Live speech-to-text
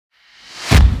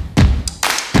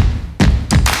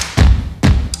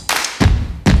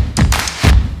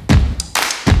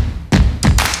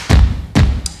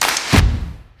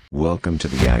Welcome to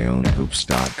the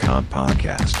IonaHoops.com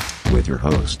podcast with your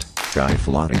host, Guy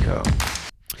Flatico.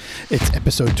 It's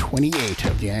episode 28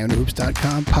 of the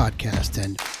IonaHoops.com podcast,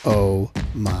 and oh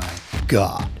my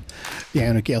God. The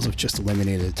Iona Gales have just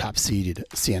eliminated the top-seeded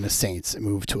Siena Saints and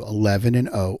moved to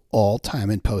 11-0 all-time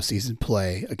in postseason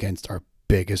play against our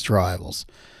biggest rivals.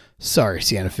 Sorry,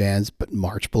 Siena fans, but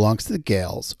March belongs to the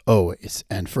Gales, always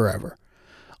and forever.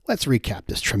 Let's recap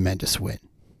this tremendous win.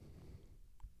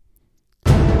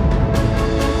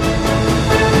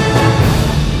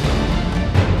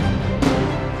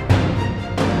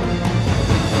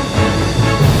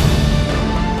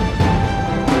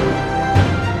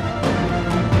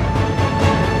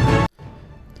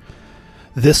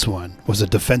 This one was a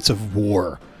defensive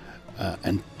war,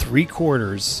 and three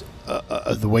quarters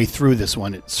of the way through this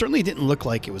one, it certainly didn't look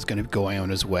like it was going to go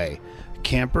Iona's way.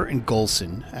 Camper and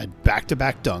Golson had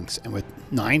back-to-back dunks, and with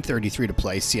 9:33 to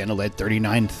play, Siena led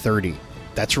 39-30.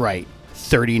 That's right,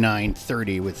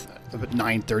 39-30 with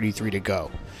 9:33 to go.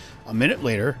 A minute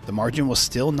later, the margin was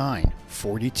still 9,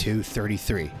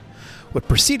 42-33. What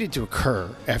proceeded to occur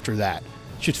after that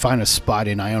should find a spot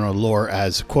in Iona lore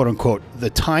as, quote-unquote, the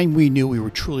time we knew we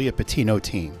were truly a Pitino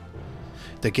team.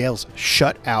 The Gales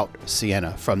shut out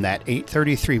Siena from that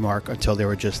 8:33 mark until there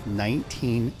were just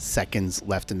 19 seconds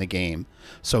left in the game,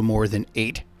 so more than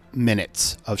 8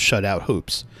 minutes of shutout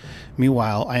hoops.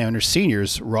 Meanwhile, Iona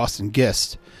seniors Ross and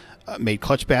Gist made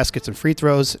clutch baskets and free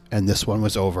throws, and this one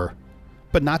was over.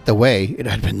 But not the way it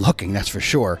had been looking, that's for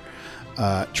sure.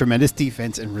 Tremendous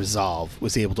defense and resolve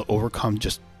was able to overcome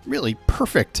just really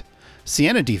perfect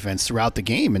Siena defense throughout the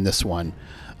game in this one.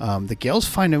 The Gales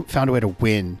found a way to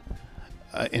win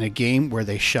in a game where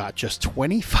they shot just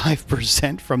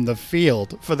 25% from the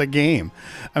field for the game.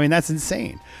 I mean, that's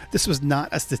insane. This was not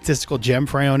a statistical gem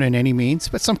for Iona in any means,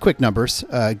 but some quick numbers.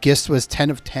 Gist was 10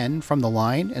 of 10 from the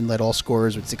line and led all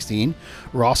scorers with 16.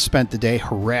 Ross spent the day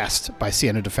harassed by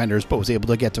Siena defenders, but was able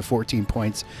to get to 14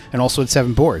 points and also had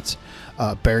 7 boards.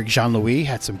 Berg Jean-Louis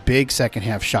had some big second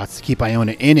half shots to keep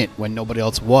Iona in it when nobody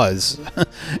else was,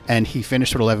 and he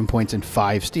finished with 11 points and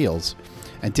 5 steals.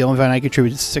 And Dylan Van Eyck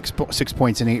contributed 6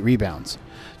 points and 8 rebounds.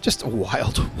 Just a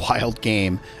wild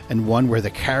game, and one where the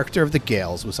character of the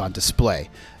Gales was on display,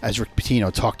 as Rick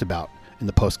Pitino talked about in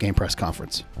the post-game press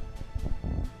conference.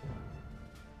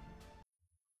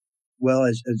 Well,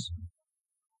 as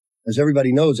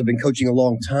everybody knows, I've been coaching a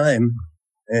long time,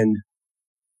 and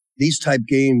these type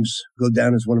games go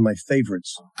down as one of my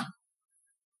favorites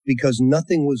because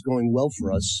nothing was going well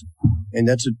for us, and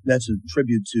that's a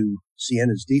tribute to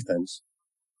Siena's defense.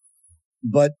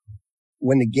 But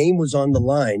when the game was on the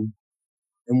line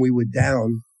and we were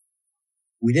down,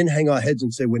 we didn't hang our heads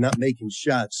and say we're not making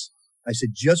shots. I said,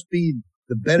 just be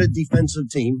the better defensive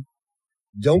team.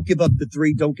 Don't give up the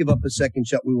three. Don't give up a second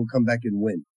shot. We will come back and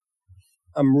win.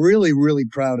 I'm really, really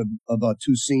proud of our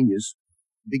two seniors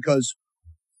because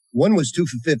one was 2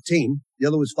 for 15. The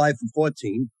other was 5 for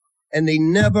 14. And they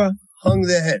never hung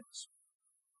their heads.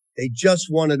 They just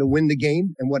wanted to win the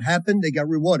game. And what happened? They got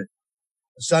rewarded.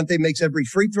 Asante makes every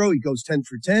free throw. He goes 10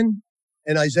 for 10.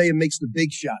 And Isaiah makes the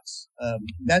big shots. To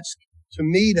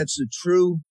me, that's the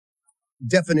true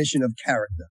definition of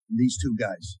character, these two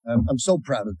guys. I'm so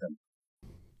proud of them.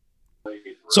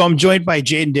 So I'm joined by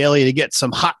Jaden Daly to get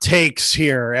some hot takes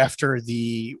here after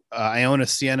the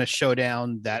Iona-Siena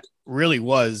showdown that really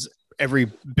was every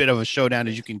bit of a showdown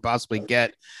as you can possibly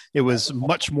get. It was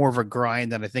much more of a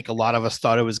grind than I think a lot of us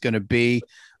thought it was going to be.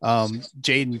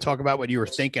 Jaden, talk about what you were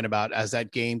thinking about as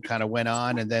that game kind of went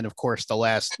on. And then, of course, the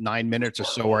last 9 minutes or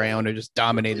so where Iona just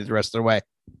dominated the rest of the way.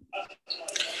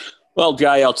 Well,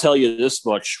 Guy, I'll tell you this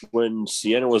much. When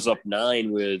Siena was up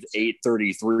 9 with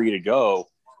 8:33 to go,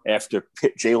 after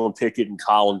Jalen Pickett and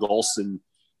Colin Golson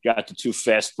got the 2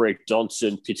 fast break dunks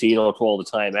and Pitino called the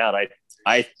timeout,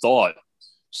 I thought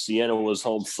Siena was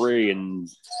home free and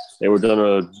they were going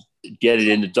to get it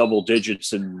into double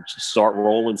digits and start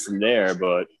rolling from there.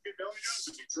 But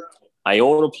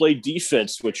Iona played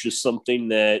defense, which is something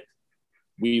that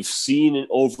we've seen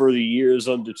over the years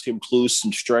under Tim Klus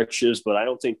and stretches, but I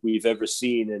don't think we've ever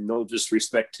seen, and no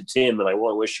disrespect to Tim, and I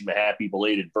want to wish him a happy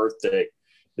belated birthday.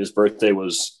 His birthday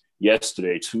was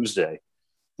yesterday, Tuesday.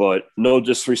 But no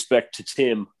disrespect to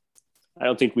Tim, I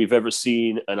don't think we've ever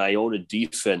seen an Iona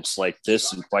defense like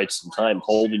this in quite some time,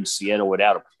 holding Siena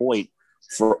without a point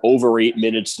for over 8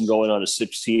 minutes and going on a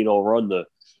 16-0 run to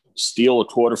steal a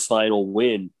quarterfinal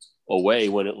win away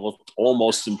when it looked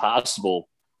almost impossible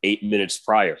 8 minutes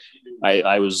prior.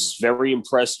 I was very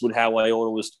impressed with how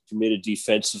Iona was committed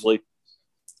defensively.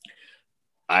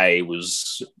 I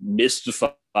was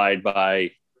mystified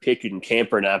by Pickett and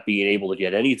Camper not being able to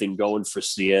get anything going for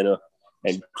Siena.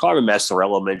 And Carmen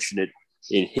Massarello mentioned it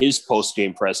in his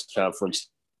post-game press conference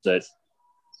that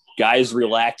guys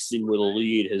relaxing with a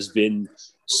lead has been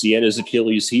Siena's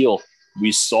Achilles heel.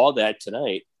 We saw that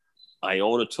tonight.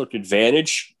 Iona took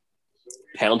advantage,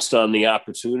 pounced on the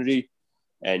opportunity,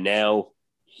 and now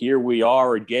here we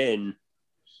are again.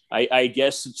 I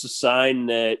guess it's a sign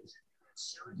that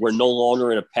we're no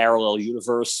longer in a parallel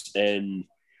universe and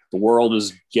the world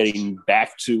is getting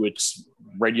back to its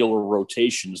regular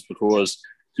rotations, because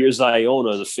here's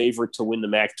Iona, the favorite to win the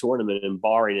MAC tournament, and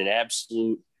barring an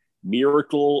absolute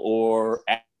miracle or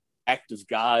act of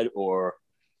God or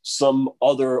some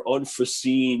other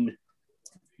unforeseen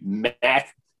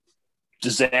MAC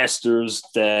disasters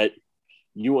that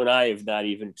you and I have not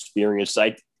even experienced,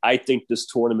 I think this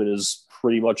tournament is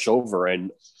pretty much over,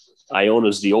 and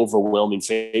Iona's the overwhelming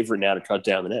favorite now to cut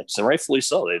down the nets, and rightfully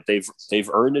so. They've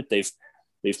earned it.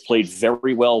 They've played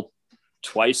very well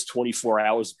twice, 24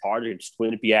 hours apart against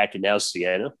Quinnipiac and now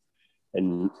Siena,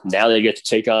 and now they get to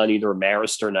take on either a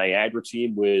Marist or Niagara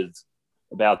team with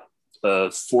about a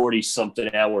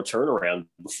 40-something hour turnaround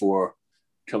before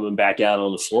coming back out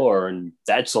on the floor, and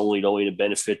that's only going to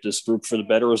benefit this group for the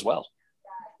better as well.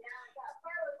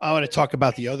 I want to talk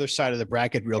about the other side of the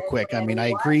bracket real quick. I mean, I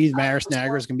agree Marist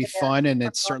Niagara is going to be fun, and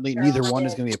it's certainly neither one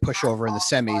is going to be a pushover in the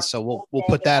semis. So we'll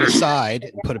put that aside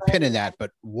and put a pin in that. But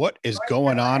what is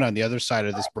going on the other side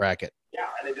of this bracket?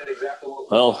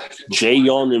 Well, Jay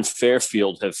Young and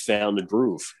Fairfield have found a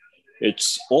groove.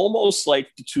 It's almost like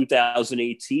the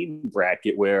 2018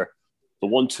 bracket where the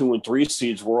 1, 2, and 3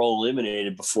 seeds were all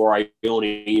eliminated before Iona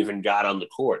even got on the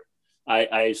court.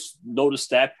 I noticed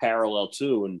that parallel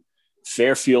too, and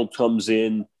Fairfield comes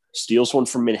in, steals one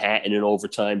from Manhattan in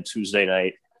overtime Tuesday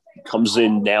night, comes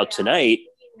in now tonight,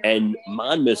 and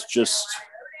Monmouth just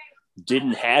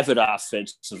didn't have it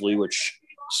offensively, which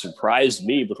surprised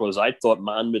me because I thought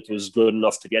Monmouth was good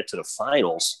enough to get to the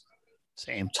finals.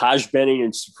 Same. Taj Benning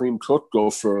and Supreme Cook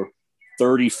go for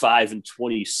 35 and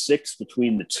 26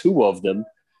 between the two of them,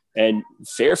 and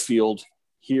Fairfield,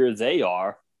 here they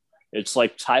are. It's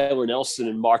like Tyler Nelson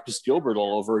and Marcus Gilbert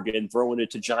all over again, throwing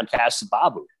it to John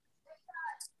Casababu.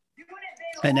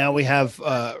 And now we have,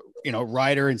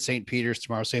 Ryder and St. Peter's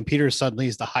tomorrow. St. Peter's suddenly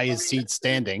is the highest seed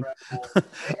standing.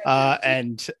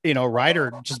 And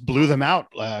Ryder just blew them out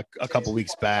a couple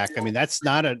weeks back. I mean, that's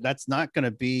not going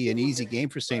to be an easy game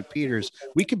for St. Peter's.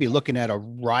 We could be looking at a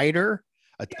Ryder,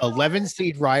 11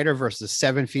 seed Ryder versus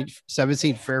 7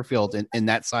 seed Fairfield in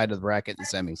that side of the bracket in the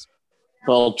semis.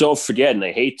 Well, don't forget, and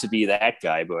I hate to be that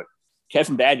guy, but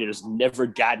Kevin Badgett has never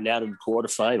gotten out of the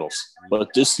quarterfinals. But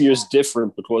this year's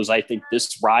different because I think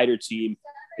this Ryder team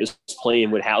is playing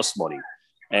with house money.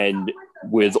 And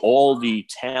with all the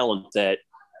talent that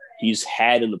he's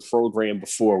had in the program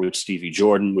before with Stevie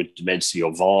Jordan, with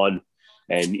Demencio Vaughn,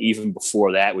 and even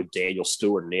before that with Daniel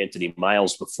Stewart and Anthony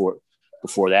Miles before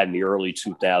that in the early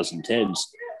 2010s,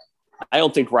 I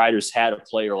don't think Ryder's had a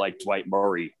player like Dwight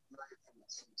Murray.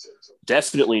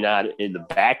 Definitely not in the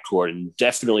backcourt and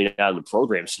definitely not in the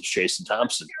program since Jason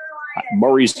Thompson.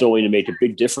 Murray's going to make a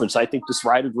big difference. I think this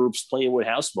Ryder group's playing with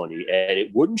house money, and it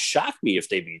wouldn't shock me if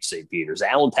they beat St. Peter's.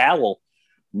 Alan Powell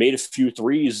made a few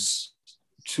threes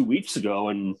 2 weeks ago,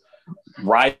 and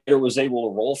Ryder was able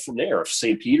to roll from there. If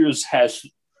St. Peter's has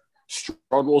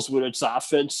struggles with its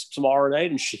offense tomorrow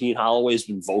night, and Shaheen Holloway's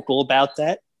been vocal about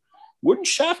that, wouldn't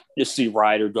shock me to see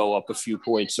Ryder go up a few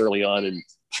points early on and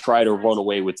try to run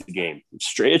away with the game.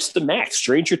 It's the MAC.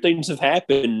 Stranger things have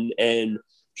happened, and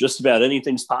just about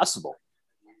anything's possible.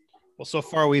 Well, so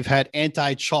far we've had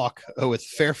anti-chalk with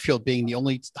Fairfield being the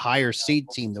only higher seed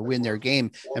team to win their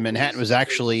game, and Manhattan was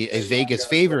actually a Vegas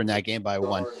favor in that game by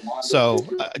 1. So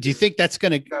do you think that's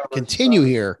going to continue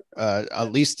here,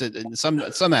 at least in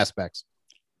some aspects?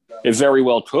 It very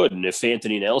well could, and if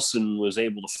Anthony Nelson was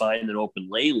able to find an open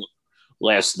lane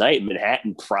last night,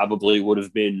 Manhattan probably would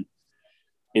have been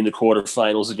in the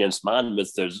quarterfinals against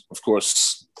Monmouth. There's, of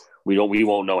course, we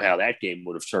won't know how that game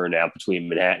would have turned out between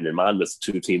Manhattan and Monmouth.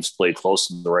 The two teams played close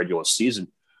in the regular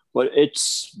season, but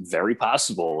it's very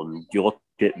possible. And you look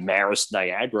at Marist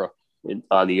Niagara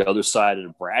on the other side of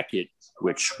the bracket,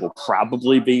 which will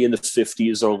probably be in the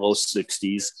 50s or low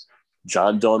 60s.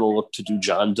 John Dunn will look to do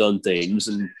John Dunn things,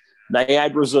 and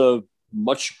Niagara's a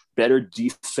much better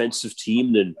defensive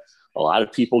team than a lot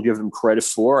of people give them credit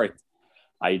for.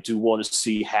 I do want to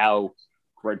see how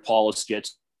Greg Paulus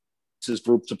gets his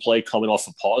group to play coming off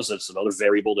a pause. That's another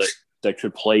variable that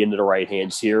could play into the right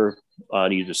hands here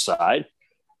on either side.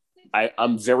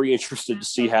 I'm very interested to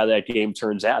see how that game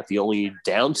turns out. The only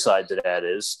downside to that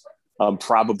is I'm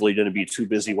probably going to be too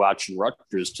busy watching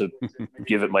Rutgers to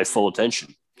give it my full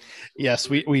attention. Yes,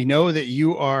 we know that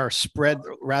you are spread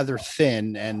rather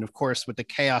thin. And of course, with the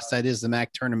chaos that is the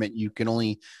MAC tournament, you can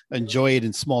only enjoy it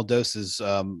in small doses,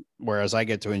 whereas I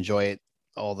get to enjoy it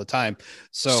all the time.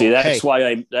 So see, that's why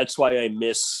I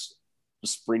miss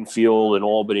Springfield and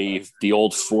Albany, the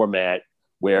old format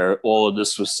where all of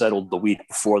this was settled the week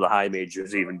before the high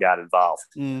majors even got involved.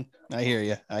 I hear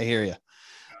you.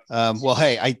 Well,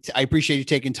 hey, I appreciate you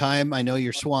taking time. I know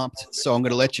you're swamped, so I'm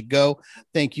going to let you go.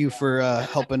 Thank you for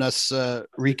helping us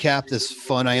recap this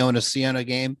fun Iona Siena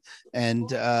game,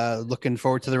 and looking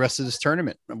forward to the rest of this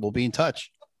tournament. We'll be in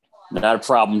touch. Not a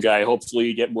problem, Guy. Hopefully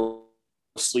you get more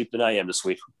sleep than I am this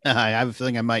week. I have a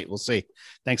feeling I might. We'll see.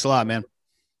 Thanks a lot, man.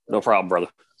 No problem, brother.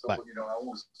 Bye.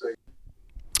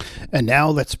 And now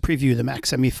let's preview the MAC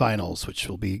semifinals, which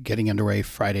will be getting underway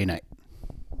Friday night.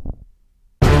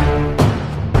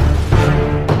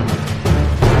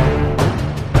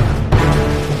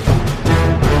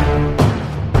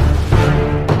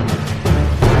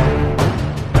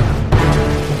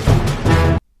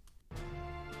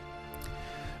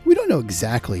 We don't know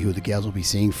exactly who the Gales will be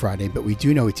seeing Friday, but we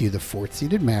do know it's either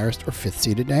 4th-seeded Marist or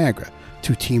 5th-seeded Niagara,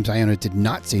 two teams Iona did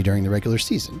not see during the regular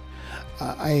season.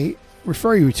 I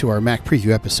refer you to our MAC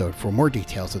preview episode for more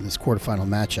details on this quarterfinal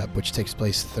matchup, which takes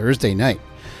place Thursday night.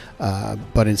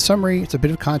 But in summary, it's a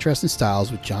bit of contrast in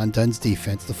styles, with John Dunn's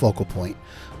defense the focal point,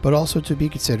 but also to be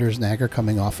considered as Niagara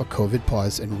coming off a COVID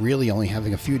pause and really only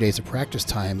having a few days of practice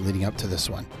time leading up to this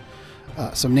one.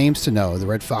 Some names to know: the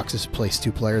Red Foxes placed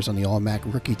 2 players on the All-MAC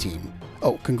rookie team.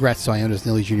 Oh, congrats to Iona's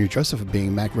Nilly Jr. Joseph for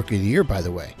being MAC Rookie of the Year, by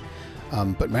the way.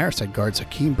 But Marist had guards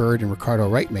Hakeem Bird and Ricardo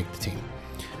Wright make the team.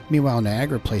 Meanwhile,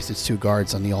 Niagara placed its 2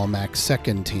 guards on the All-MAC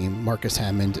second team, Marcus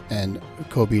Hammond and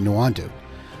Kobe Nwandu.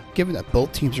 Given that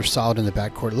both teams are solid in the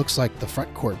backcourt, it looks like the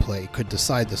front court play could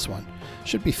decide this one.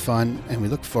 Should be fun, and we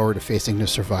look forward to facing the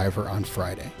survivor on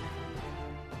Friday.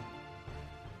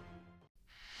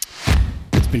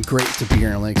 It's been great to be here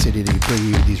in Atlantic City to bring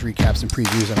you these recaps and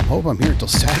previews, and I hope I'm here until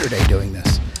Saturday doing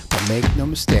this. But make no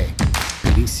mistake,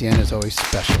 beating Siena is always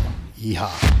special.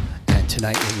 Yeehaw. And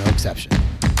tonight was no exception.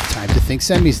 Time to think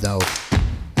semis, though,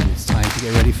 and it's time to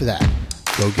get ready for that.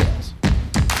 Go Gales.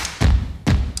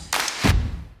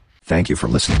 Thank you for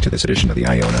listening to this edition of the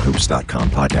IonaHoops.com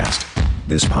podcast.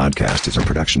 This podcast is a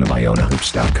production of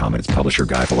IonaHoops.com and its publisher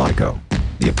Guy Filatico.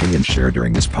 The opinions shared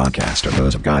during this podcast are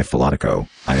those of Guy Filatico,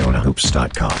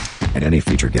 IonaHoops.com, and any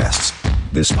featured guests.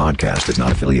 This podcast is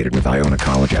not affiliated with Iona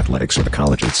College Athletics or the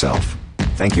college itself.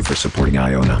 Thank you for supporting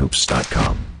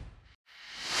IonaHoops.com.